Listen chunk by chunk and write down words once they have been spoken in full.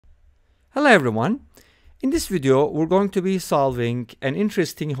Hello everyone. In this video, we're going to be solving an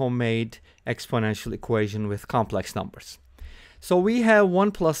interesting homemade exponential equation with complex numbers. So we have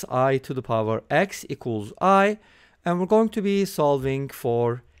 1 plus I to the power x equals I, and we're going to be solving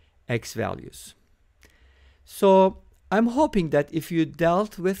for x values. So I'm hoping that if you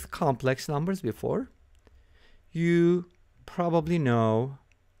dealt with complex numbers before, you probably know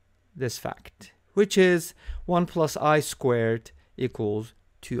this fact, which is 1 plus I squared equals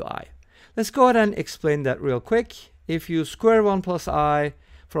 2I. Let's go ahead and explain that real quick. If you square 1 plus I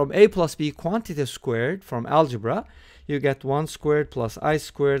from a plus b quantity squared from algebra, you get 1 squared plus I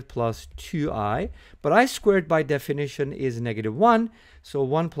squared plus 2I. But I squared by definition is -1, so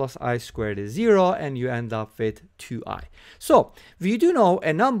 1 plus I squared is 0, and you end up with 2I. So we do know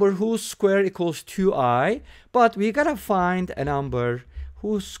a number whose square equals 2I, but we gotta find a number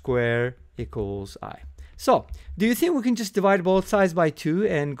whose square equals I. So, do you think we can just divide both sides by 2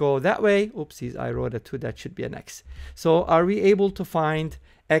 and go that way? Oopsies, I wrote a 2, that should be an x. So, are we able to find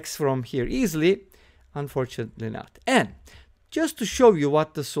x from here easily? Unfortunately not. And just to show you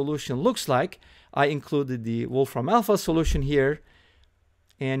what the solution looks like, I included the Wolfram Alpha solution here.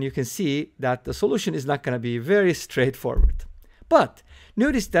 And you can see that the solution is not going to be very straightforward. But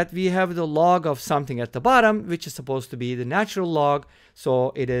notice that we have the log of something at the bottom, which is supposed to be the natural log.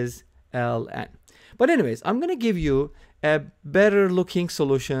 So, it is ln. But anyways, I'm going to give you a better looking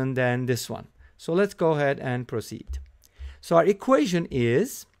solution than this one. So let's go ahead and proceed. So our equation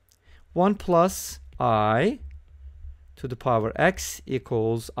is 1 plus I to the power x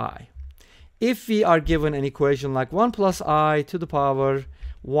equals I. If we are given an equation like 1 plus I to the power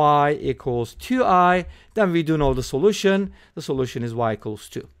y equals 2I, then we do know the solution. The solution is y equals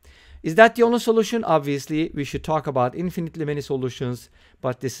 2. Is that the only solution? Obviously, we should talk about infinitely many solutions,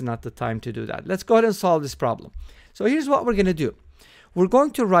 but this is not the time to do that. Let's go ahead and solve this problem. So here's what we're going to do. We're going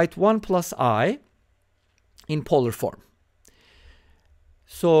to write 1 plus I in polar form.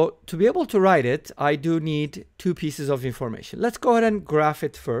 So to be able to write it, I do need two pieces of information. Let's go ahead and graph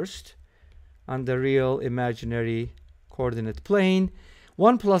it first on the real imaginary coordinate plane.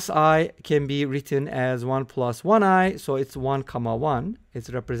 1 plus I can be written as 1 plus 1I, so it's 1 comma 1.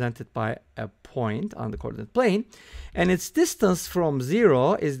 It's represented by a point on the coordinate plane. And its distance from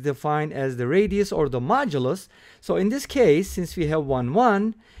 0 is defined as the radius or the modulus. So in this case, since we have 1,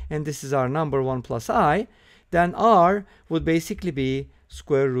 1, and this is our number 1 plus I, then R would basically be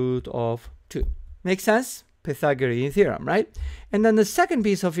square root of 2. Make sense? Pythagorean theorem, right? And then the second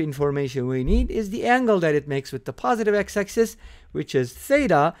piece of information we need is the angle that it makes with the positive x-axis, which is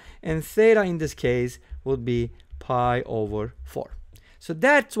theta, and theta in this case would be pi over 4. So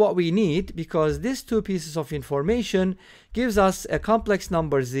that's what we need, because these two pieces of information gives us a complex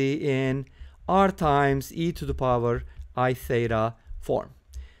number z in r times e to the power I theta form,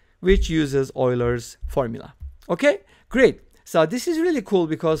 which uses Euler's formula. Okay, great. So this is really cool,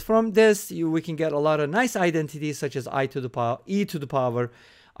 because from this we can get a lot of nice identities such as e to the power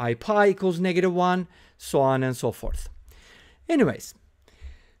I pi equals -1, so on and so forth. Anyways,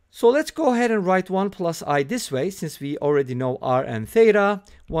 so let's go ahead and write 1 plus I this way, since we already know r and theta.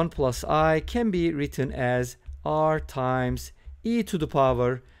 1 plus I can be written as r times e to the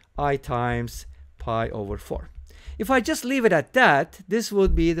power I times pi over 4. If I just leave it at that, this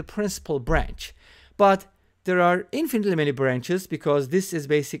would be the principal branch. But there are infinitely many branches, because this is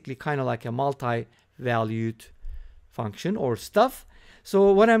basically kind of like a multi-valued function or stuff.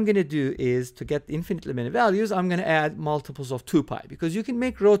 So what I'm going to do is, to get infinitely many values, I'm going to add multiples of 2 pi, because you can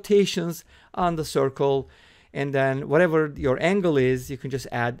make rotations on the circle, and then whatever your angle is, you can just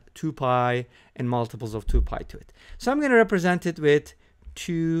add 2 pi and multiples of 2 pi to it. So I'm going to represent it with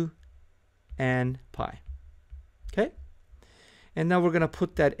 2n pi. Okay? And now we're going to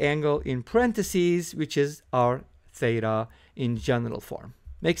put that angle in parentheses, which is our theta in general form.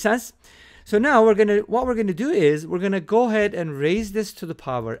 Make sense? So now what we're going to do is we're going to go ahead and raise this to the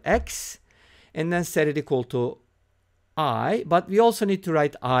power x, and then set it equal to I. But we also need to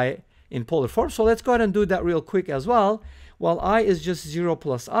write I in polar form. So let's go ahead and do that real quick as well. Well, I is just 0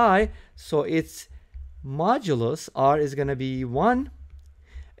 plus I, so its modulus, r, is going to be 1,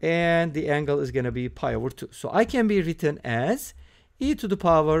 and the angle is going to be pi over 2. So I can be written as e to the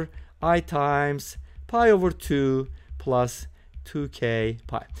power I times pi over 2 plus 2k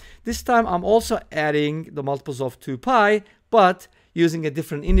pi. This time I'm also adding the multiples of 2 pi, but using a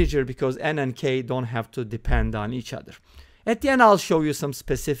different integer, because n and k don't have to depend on each other. At the end, I'll show you some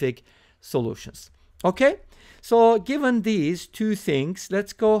specific solutions. Okay? So given these two things,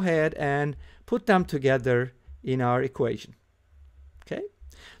 let's go ahead and put them together in our equation. Okay?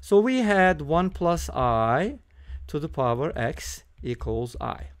 So we had 1 plus I to the power x equals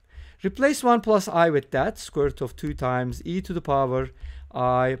I. Replace 1 plus I with that, square root of 2 times e to the power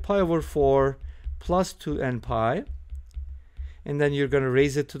I pi over 4 plus 2n pi. And then you're going to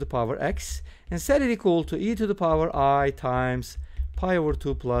raise it to the power x and set it equal to e to the power I times pi over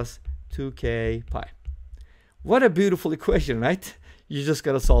 2 plus 2k pi. What a beautiful equation, right? You just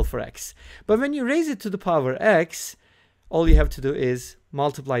got to solve for x. But when you raise it to the power x, all you have to do is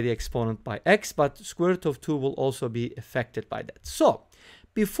multiply the exponent by x, but square root of 2 will also be affected by that. So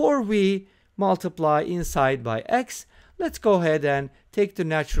before we multiply inside by x, let's go ahead and take the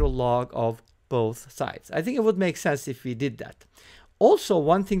natural log of both sides. I think it would make sense if we did that. Also,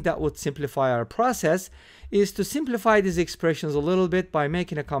 one thing that would simplify our process is to simplify these expressions a little bit by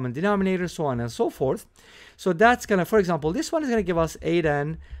making a common denominator, so on and so forth. So that's going to, for example, this one is going to give us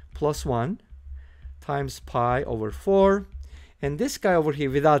 8n plus 1 times pi over 4. And this guy over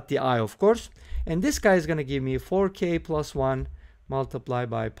here without the I, of course. And this guy is going to give me 4k plus 1 multiplied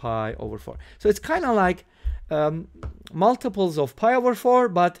by pi over 4. So it's kind of like multiples of pi over 4,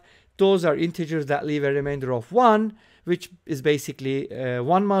 but those are integers that leave a remainder of 1, which is basically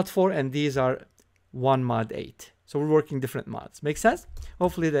 1 mod 4, and these are 1 mod 8. So we're working different mods. Make sense?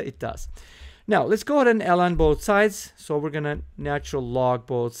 Hopefully that it does. Now let's go ahead and ln both sides. So we're going to natural log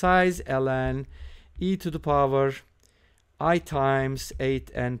both sides. Ln e to the power I times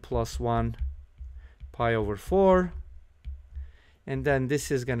 8n plus 1 pi over 4. And then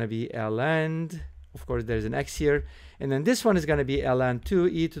this is going to be ln. Of course, there's an x here. And then this one is going to be ln 2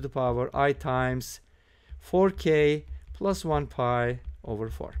 e to the power I times 4k plus 1 pi over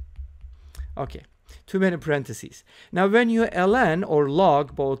 4. Okay, too many parentheses. Now, when you ln or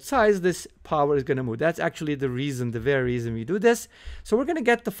log both sides, this power is going to move. That's actually the reason, the very reason we do this. So we're going to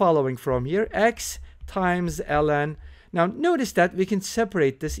get the following from here. X times ln. Now, notice that we can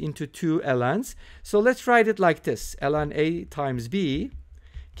separate this into two ln's. So let's write it like this. Ln a times b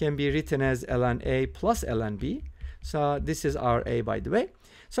can be written as ln a plus ln b. So this is our a, by the way.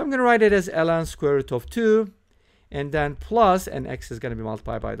 So I'm going to write it as ln square root of 2, and then plus, and x is going to be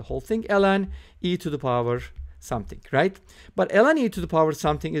multiplied by the whole thing, ln e to the power something, right? But ln e to the power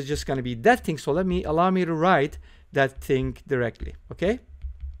something is just going to be that thing. So allow me to write that thing directly, okay?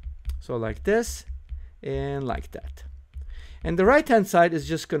 So like this and like that. And the right-hand side is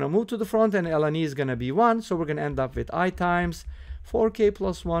just going to move to the front, and ln e is going to be 1. So we're going to end up with I times 4k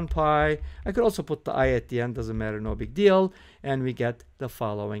plus 1 pi. I could also put the I at the end, doesn't matter, no big deal. And we get the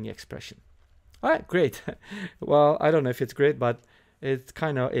following expression. All right, great. Well, I don't know if it's great, but it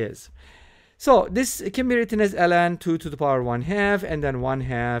kind of is. So this can be written as ln 2 to the power 1/2, and then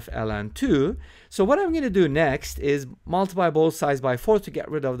 1/2 ln 2. So what I'm going to do next is multiply both sides by 4 to get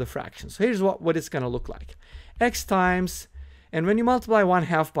rid of the fraction. So here's what it's going to look like. X times, and when you multiply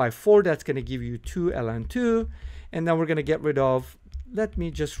 1/2 by 4, that's going to give you 2 ln 2. And then we're going to get rid of, let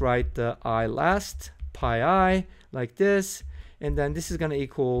me just write the I last, pi I, like this. And then this is going to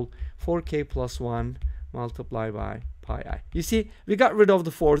equal 4k plus 1 multiplied by pi I. You see, we got rid of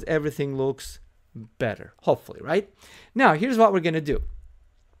the 4s. Everything looks better, hopefully, right? Now, here's what we're going to do.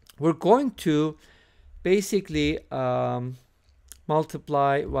 We're going to basically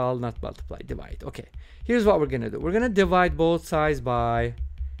multiply, well, not multiply, divide. Okay, here's what we're going to do. We're going to divide both sides by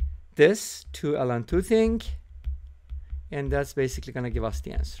this 2 ln 2 thing. And that's basically going to give us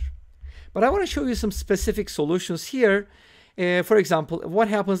the answer. But I want to show you some specific solutions here. For example, what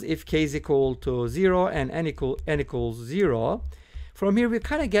happens if k is equal to 0 and n equals 0? From here, we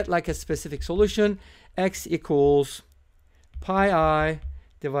kind of get like a specific solution. X equals pi I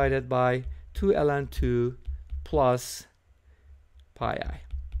divided by 2 ln 2 plus pi I.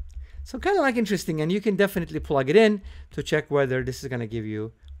 So kind of like interesting, and you can definitely plug it in to check whether this is going to give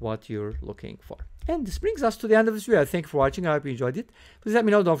you what you're looking for. And this brings us to the end of this video. Thank you for watching. I hope you enjoyed it. Please let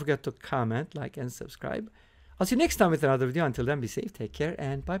me know. Don't forget to comment, like, and subscribe. I'll see you next time with another video. Until then, be safe, take care,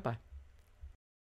 and bye-bye.